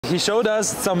he showed us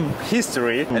some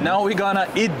history, and now we're gonna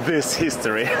eat this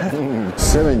history.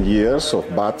 7 years of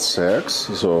bad sex,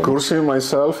 so cursing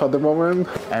myself at the moment.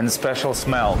 And special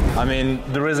smell. I mean,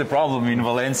 there is a problem in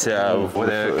Valencia with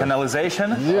the canalization.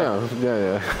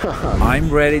 Yeah. I'm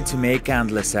ready to make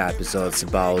endless episodes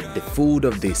about the food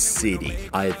of this city.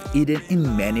 I've eaten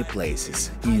in many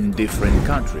places, in different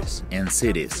countries and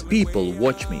cities. People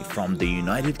watch me from the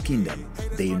United Kingdom,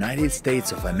 the United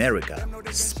States of America,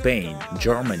 Spain,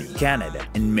 Germany, Canada,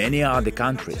 and many other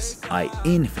countries. I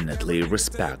infinitely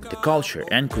respect the culture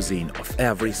and cuisine of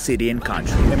every city and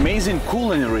country. Amazing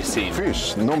culinary scene.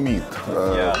 Fish, no meat.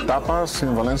 Tapas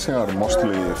in Valencia are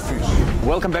mostly fish.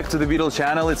 Welcome back to the Beetle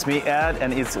channel. It's me, Ed,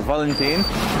 and it's Valentin.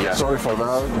 Sorry for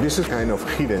that. This is kind of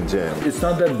hidden gem. It's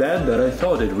not that bad that I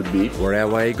thought it would be.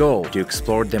 Wherever I go to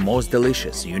explore the most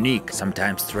delicious, unique,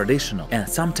 sometimes traditional, and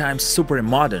sometimes super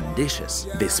modern dishes.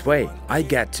 This way, I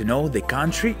get to know the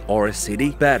country or a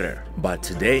city better. But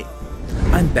today,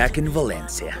 I'm back in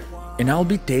Valencia. And I'll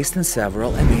be tasting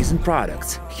several amazing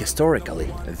products,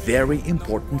 historically very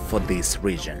important for this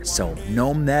region. So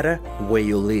no matter where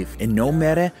you live and no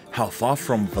matter how far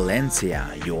from Valencia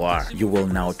you are, you will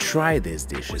now try these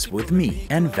dishes with me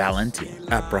and Valentin,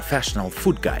 a professional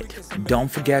food guide.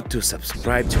 Don't forget to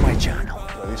subscribe to my channel.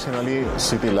 Traditionally,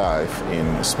 city life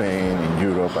in Spain, in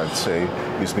Europe, I'd say,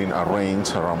 is being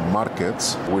arranged around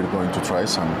markets. We're going to try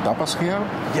some tapas here.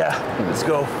 Yeah, let's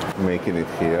go. Making it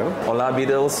here. Hola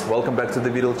Beatles, welcome back to the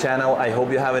Beetle channel. I hope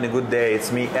you're having a good day.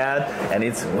 It's me, Ed, and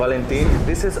it's Valentin.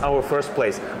 This is our first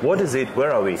place. What is it?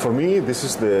 Where are we? For me, this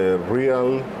is the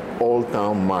real Old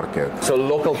Town Market. So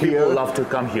local people love to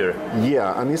come here.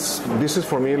 Yeah, and this is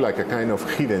for me like a kind of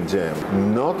hidden gem.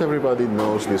 Not everybody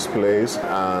knows this place,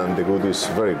 and the food is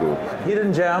very good.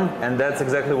 Hidden gem, and that's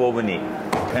exactly what we need.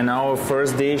 And our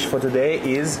first dish for today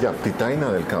is... Yeah,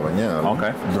 titaina del cabañal.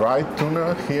 Okay. Dried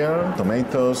tuna here,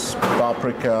 tomatoes,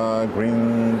 paprika,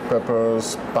 green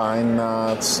peppers, pine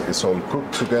nuts. It's all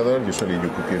cooked together. Usually you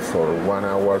cook it for 1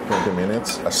 hour, 20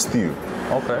 minutes, a stew.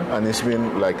 Okay. And it's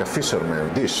been like a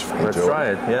fisherman dish. Let's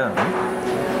try it, yeah.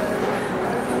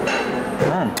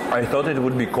 I thought it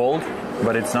would be cold,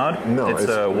 but it's not. No, it's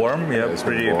warm, yeah, it's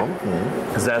pretty warm.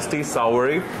 zesty,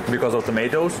 soury because of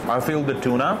tomatoes. I feel the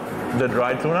tuna, the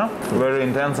dried tuna, very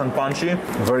intense and punchy.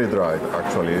 Very dried,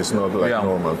 actually. It's not like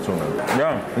normal tuna.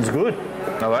 Yeah, it's good.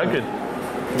 I like it.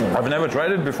 I've never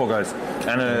tried it before, guys.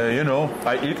 And, you know,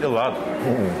 I eat a lot.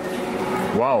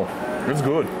 Wow, it's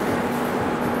good.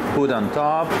 Put on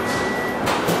top.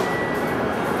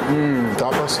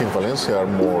 Tapas in Valencia are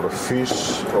more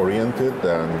fish-oriented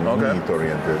than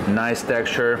meat-oriented. Nice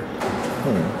texture.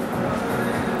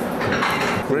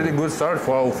 Pretty good start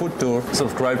for our food tour.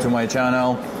 Subscribe to my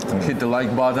channel, hit the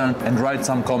like button, and write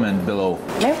some comment below.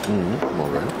 Muy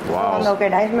bien. Wow. Cuando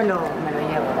queráis me lo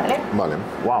llevo, ¿vale? Vale.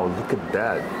 Wow, look at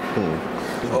that.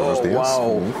 Buenos días.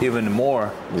 Wow, even more.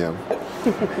 Yeah.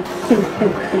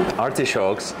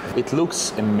 Artichokes. It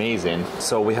looks amazing.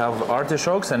 So we have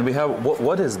artichokes and we have,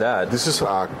 what is that? This is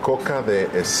a coca de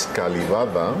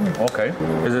escalivada. Okay.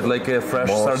 Is it like a fresh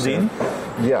sardine?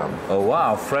 Yeah. Oh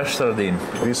wow, fresh sardine.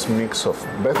 This mix of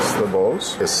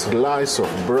vegetables, a slice of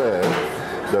bread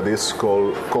that is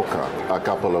called coca, a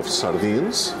couple of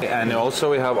sardines. And also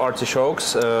we have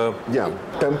artichokes. Yeah,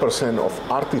 10% of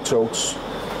artichokes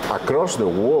across the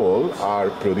world are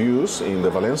produced in the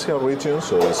Valencia region,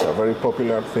 so it's a very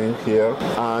popular thing here.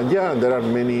 And yeah, there are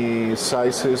many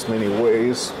sizes, many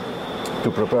ways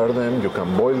to prepare them. You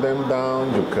can boil them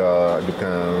down, you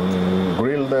can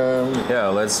grill them. Yeah,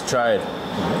 let's try it.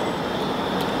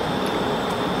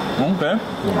 Okay.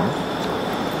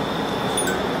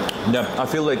 Yeah, I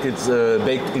feel like it's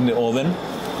baked in the oven.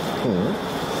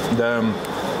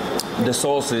 The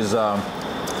sauce is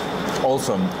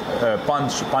awesome,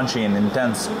 punchy and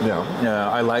intense. Yeah.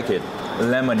 I like it.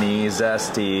 Lemony,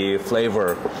 zesty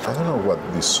flavor. I don't know what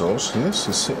this sauce is.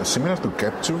 It's similar to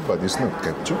ketchup, but it's not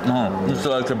ketchup. No, it's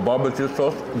like a barbecue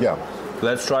sauce. Yeah.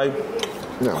 Let's try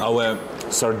our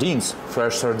sardines,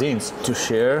 fresh sardines, to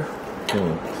share.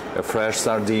 A fresh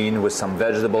sardine with some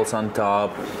vegetables on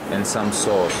top and some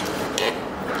sauce.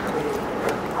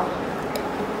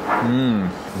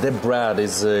 The bread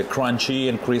is crunchy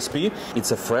and crispy.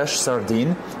 It's a fresh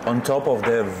sardine on top of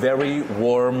the very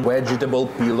warm vegetable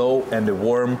pillow and the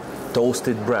warm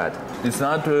toasted bread. It's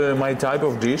not my type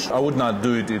of dish. I would not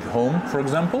do it at home, for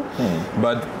example.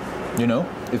 But, you know,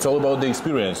 it's all about the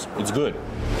experience. It's good.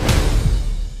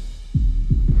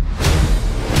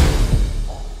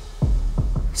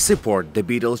 Support the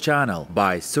Beatles channel,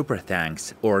 buy super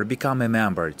thanks, or become a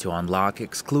member to unlock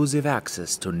exclusive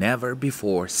access to never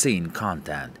before seen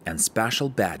content and special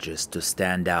badges to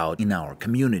stand out in our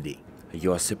community.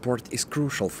 Your support is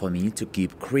crucial for me to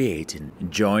keep creating.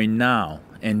 Join now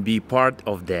and be part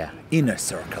of the inner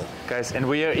circle. Guys, and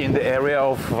we are in the area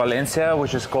of Valencia,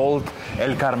 which is called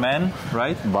El Carmen,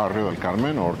 right? Barrio El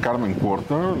Carmen, or Carmen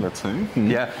Quarter, let's say.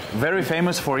 Yeah, very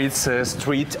famous for its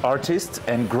street artists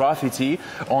and graffiti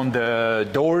on the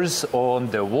doors, on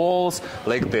the walls,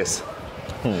 like this.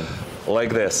 Like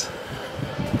this.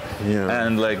 Yeah.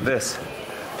 And like this.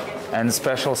 And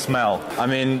special smell. I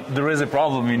mean, there is a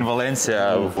problem in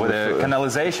Valencia with the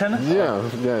canalization. Yeah.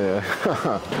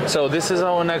 So this is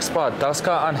our next spot,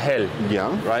 Tasca Angel.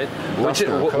 Yeah. Right?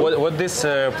 What this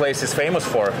place is famous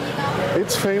for?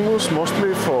 It's famous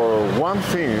mostly for one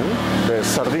thing, the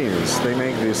sardines. They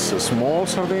make these small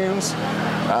sardines,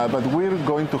 but we're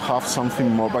going to have something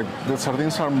more. But the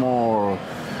sardines are more.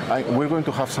 We're going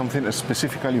to have something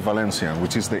specifically Valencian,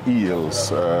 which is the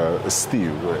eels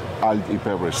stew, alg y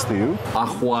pepper stew.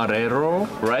 Ajuarero,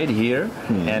 right here,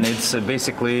 and it's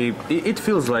basically, it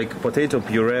feels like potato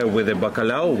puree with a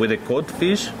bacalao, with a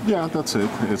codfish. Yeah, that's it.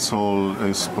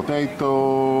 It's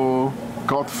potato,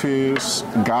 codfish,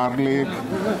 garlic,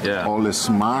 all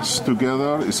smashed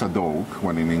together. It's a dough,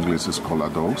 when in English it's called a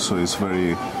dough, so it's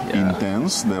very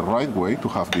intense. The right way to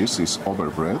have this is over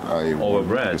bread.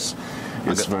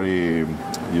 It's very,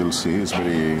 you'll see, it's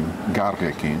very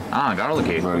garlicky. Ah,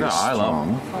 garlicky. Very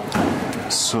strong.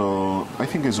 So I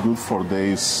think it's good for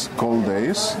days, cold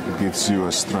days. It gives you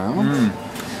a strength.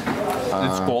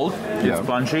 It's cold, it's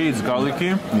punchy, it's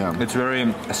garlicky. Yeah. It's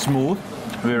very smooth,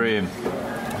 very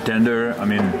tender, I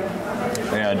mean,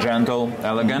 gentle,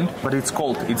 elegant, but it's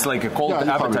cold. It's like a cold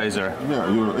appetizer.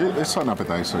 It's an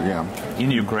appetizer, yeah.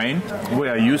 In Ukraine, we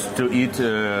are used to eat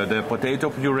the potato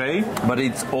puree, but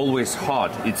it's always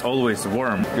hot. It's always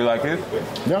warm. You like it?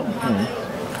 Yeah.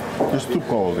 It's too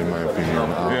cold, in my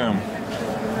opinion.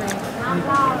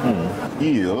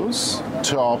 Eels,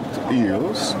 chopped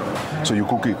eels. So you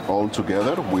cook it all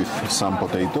together with some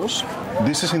potatoes.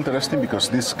 This is interesting because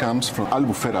this comes from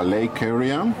Albufera Lake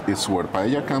area. It's where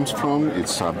paella comes from.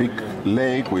 It's a big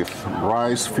lake with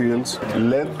rice fields.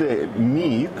 Let the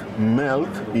meat melt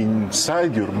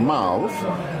inside your mouth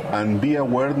and be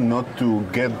aware not to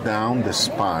get down the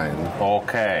spine.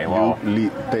 Okay, wow.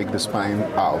 You take the spine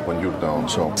out when you're done.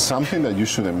 So something that you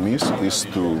shouldn't miss is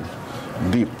to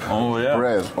dip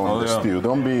bread on the stew.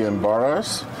 Don't be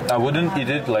embarrassed. I wouldn't eat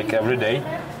it like every day,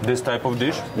 this type of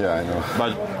dish. Yeah, I know.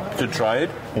 But to try it,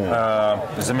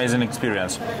 it's an amazing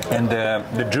experience. And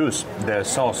the juice, the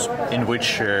sauce in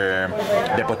which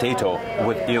the potato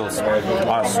with eels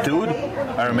are stewed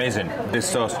are amazing. This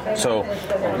sauce. So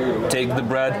take the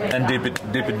bread and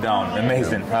dip it down.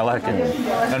 Amazing. I like it.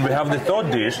 And we have the third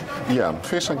dish. Yeah,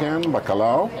 fish again,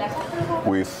 bacalao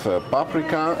with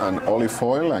paprika and olive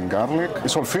oil and garlic.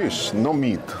 It's all fish, no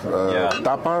meat.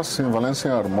 Tapas in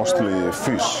Valencia are mostly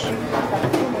fish.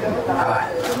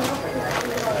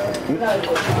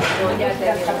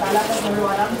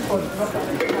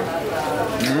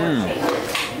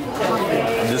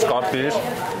 This codfish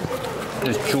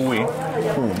is chewy.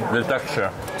 The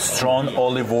texture, strong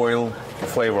olive oil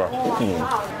flavor.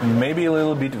 Maybe a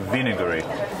little bit vinegary.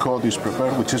 Cod is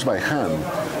prepared, which is by hand.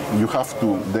 You have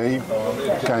to, they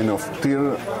kind of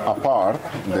tear apart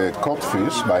the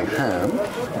codfish by hand.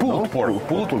 Pulled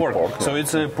pork. So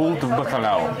it's a pulled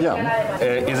bacalao. Yeah.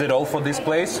 Is it all for this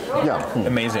place? Yeah.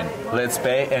 Amazing. Let's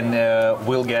pay and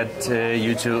we'll get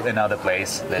you to another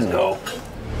place. Let's go.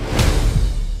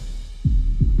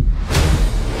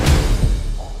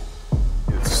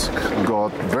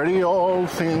 Got very old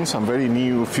things and very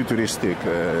new futuristic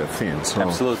things. So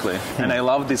Absolutely. And I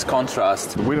love this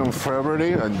contrast. We're in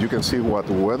February and you can see what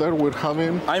weather we're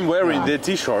having. I'm wearing the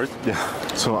t-shirt. Yeah.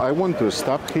 So I want to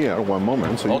stop here one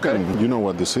moment so you know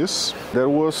what this is. There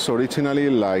was originally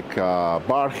like a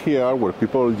bar here where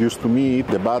people used to meet.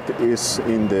 The bat is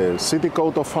in the city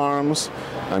coat of arms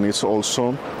and it's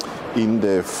also in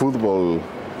the football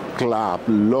club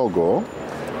logo.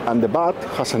 And the bat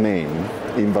has a name.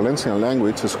 In Valencian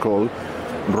language, it's called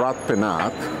rat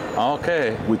penat.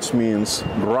 Okay. Which means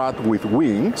rat with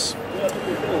wings.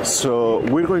 So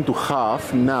we're going to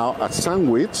have now a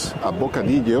sandwich, a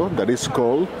bocadillo, that is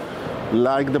called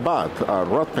like the bat, a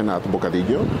rat penat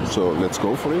bocadillo. So let's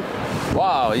go for it.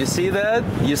 Wow, you see that?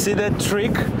 You see that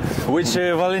trick which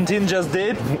Valentin just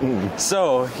did?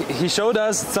 So he showed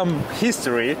us some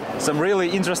history, some really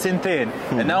interesting thing,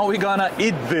 and now we're gonna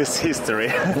eat this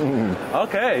history.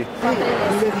 Okay.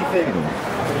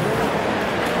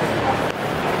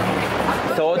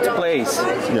 Third place. place.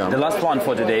 Yeah. The last one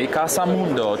for today, Casa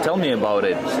Mundo. Tell me about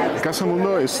it. Casa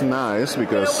Mundo is nice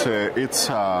because it's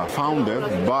founded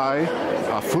by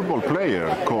a football player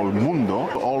called Mundo.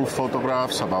 All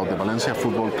photographs about the Valencia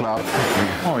Football Club.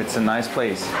 Oh, it's a nice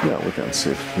place. Yeah, we can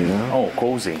sit here. Oh,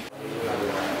 cozy.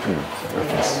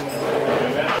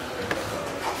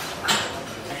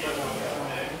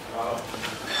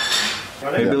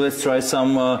 Maybe let's try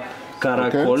some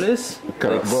caracoles,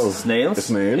 like snails.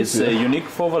 It's unique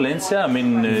for Valencia. I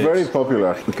mean, very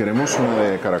popular. Queremos una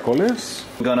de caracoles.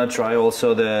 We're gonna try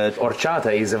also the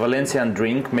horchata. Is a Valencian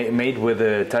drink made with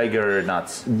tiger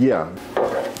nuts. Yeah.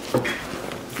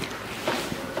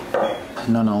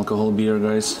 Non-alcohol beer,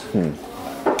 guys.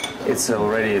 It's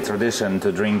already a tradition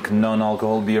to drink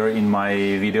non-alcohol beer in my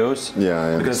videos.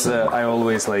 Yeah, because I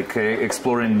always like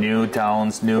exploring new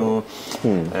towns, new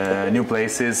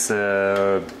places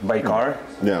by car.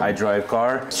 Yeah. I drive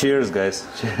car. Cheers, guys.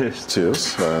 Cheers.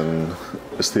 Cheers. And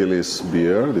still is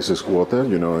beer. This is water.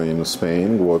 You know, in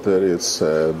Spain, water is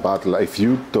bad. If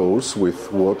you toast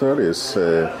with water, is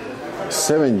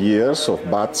 7 years of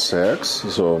bad sex.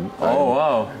 So.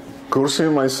 Wow.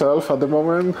 Cursing myself at the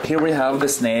moment. Here we have the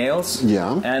snails.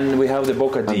 Yeah. And we have the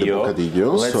bocadillo.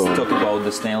 Let's talk about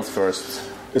the snails first.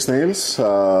 Snails,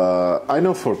 I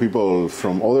know for people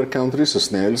from other countries,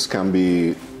 snails can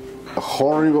be a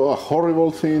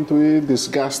horrible thing to eat,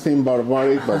 disgusting,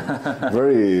 barbaric, but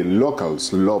very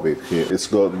locals love it here. It's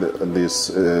got this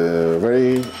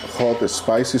very hot,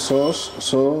 spicy sauce,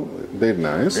 so they're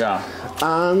nice. Yeah.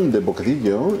 And the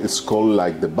bocadillo is called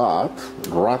like the bat,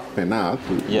 rat penat,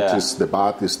 which is the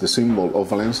bat is the symbol of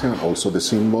Valencia, also the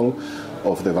symbol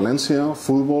of the Valencia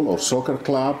football or soccer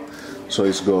club. So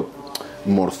it's got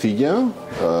morcilla,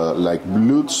 like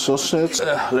blood sausage.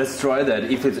 Let's try that.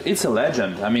 If it's a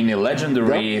legend, I mean a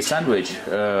legendary sandwich.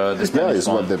 The Spanish it's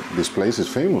what this place is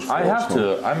famous for. I have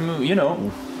to. I'm,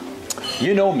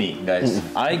 you know me, guys.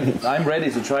 I'm ready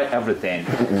to try everything.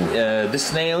 The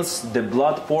snails, the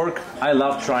blood pork. I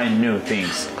love trying new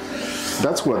things.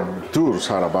 That's what tours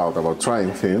are about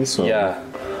trying things. So. Yeah.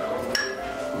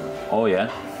 Oh yeah.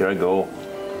 Here I go.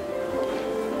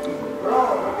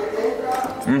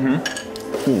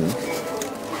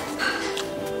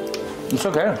 It's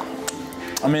okay.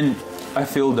 I mean, I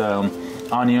feel the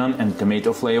onion and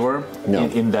tomato flavor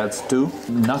in that stew.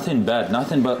 Nothing bad,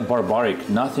 nothing but barbaric,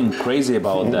 nothing crazy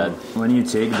about that. When you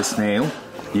take the snail,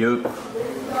 you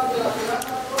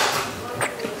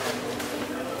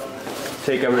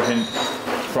take everything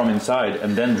from inside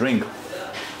and then drink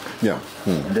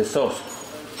the sauce.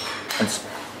 It's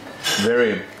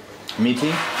very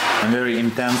meaty and very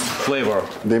intense flavor.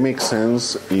 They make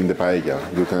sense in the paella.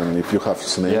 You can, if you have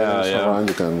snails around,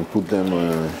 you can put them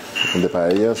in the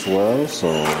paella as well. So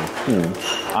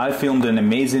I filmed an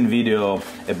amazing video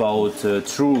about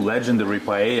true legendary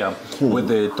paella with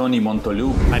Tony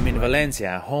Montolu. I'm in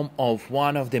Valencia, home of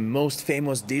one of the most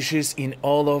famous dishes in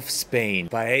all of Spain,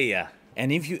 paella.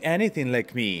 And if you're anything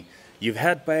like me, you've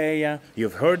had paella,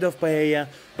 you've heard of paella,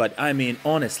 but I mean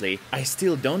honestly, I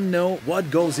still don't know what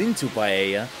goes into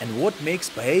paella and what makes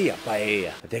paella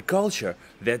paella. The culture,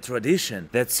 the tradition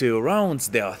that surrounds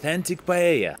the authentic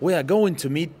paella. We are going to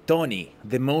meet Tony,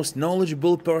 the most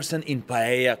knowledgeable person in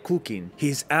paella cooking.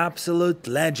 He's absolute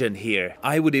legend here.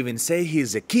 I would even say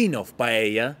he's a king of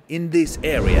paella in this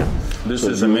area. This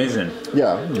is amazing.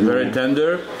 Yeah. Very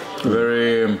tender,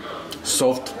 very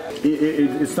soft.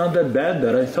 It's not that bad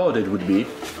that I thought it would be.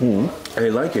 I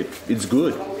like it. It's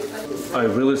good. I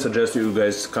really suggest you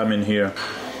guys come in here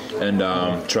and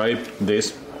try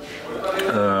this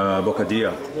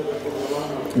bocadillo.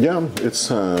 Yeah,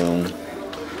 it's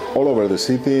all over the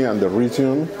city and the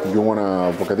region. You want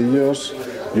bocadillos,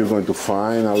 you're going to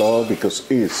find a lot because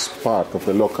it's part of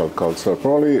the local culture.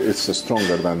 Probably it's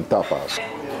stronger than tapas.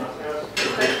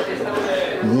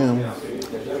 Yeah.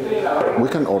 We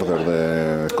can order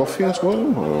the coffee as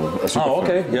well.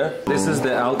 Okay, yeah. This is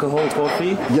the alcohol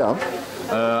coffee. Yeah.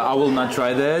 I will not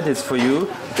try that. It's for you.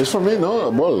 It's for me,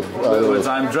 no? Well, but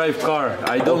I'm drive car.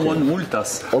 I don't want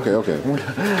multas. Okay.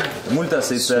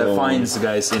 Multas is fines,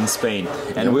 guys, in Spain.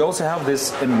 And we also have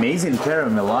this amazing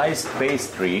caramelized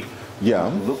pastry.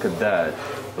 Yeah. Look at that.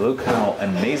 Look how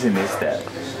amazing is that.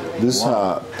 This is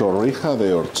torrija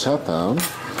de horchata.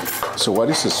 So what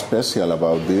is special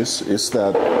about this is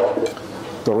that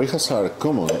torrijas are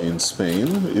common in Spain.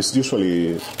 It's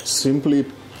usually simply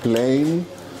plain,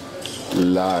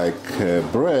 like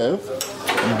bread.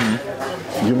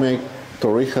 You make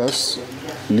torrijas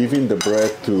leaving the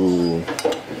bread to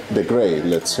degrade,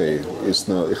 let's say. It's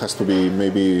not. It has to be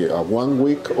maybe a 1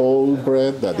 week old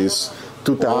bread that is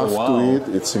too tough wow. to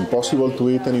eat. It's impossible to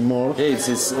eat anymore. Yeah,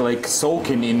 it's like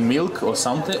soaking in milk or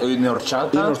something, in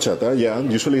horchata. In horchata, yeah.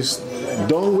 Usually it's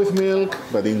done with milk,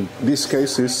 but in this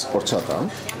case it's horchata.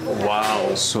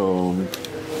 Wow. So,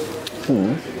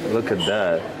 Look at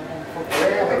that.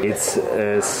 It's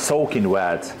soaking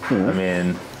wet. I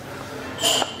mean,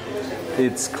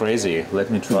 it's crazy. Let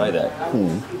me try that.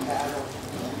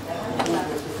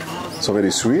 so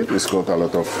very sweet. It's got a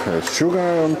lot of sugar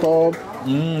on top.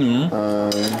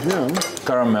 Yeah.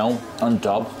 Caramel on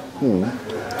top.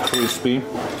 Crispy.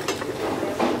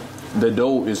 The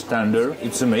dough is tender.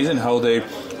 It's amazing how they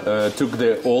took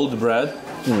the old bread,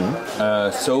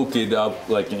 soaked it up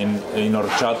like in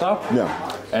horchata,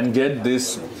 and get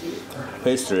this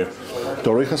pastry.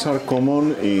 Torrijas are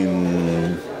common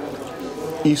in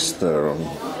Easter.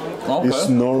 Okay. It's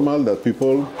normal that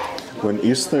people, when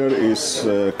Easter is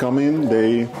coming,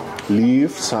 they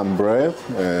leave some bread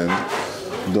and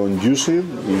don't use it,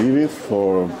 leave it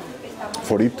for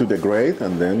it to degrade,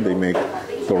 and then they make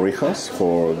torrijas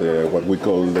for the what we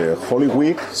call the Holy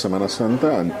Week, Semana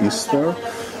Santa, and Easter.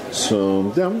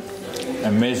 So yeah.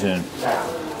 Amazing.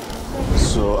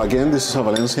 So again, this is a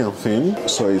Valencian thing.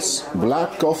 So it's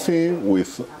black coffee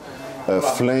with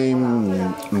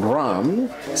flame rum,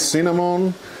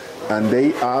 cinnamon, and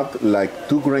they add like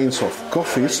 2 grains of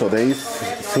coffee, so they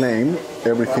flame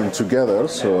everything together,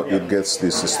 so it gets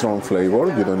this strong flavor.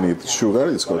 You don't need sugar,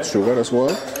 it's got sugar as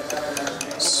well.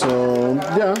 So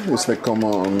yeah, it's the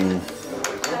common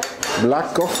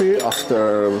black coffee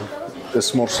after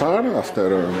esmorzar,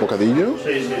 after bocadillo.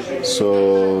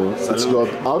 So it's got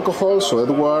alcohol, so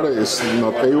Edward is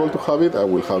not able to have it, I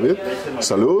will have it.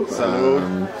 Salud.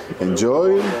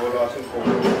 Enjoy.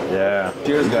 Yeah.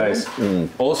 Cheers, guys.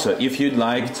 Also, if you'd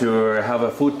like to have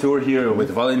a food tour here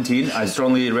with Valentin, I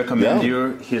strongly recommend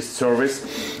you his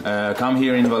service. Come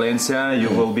here in Valencia, you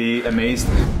will be amazed.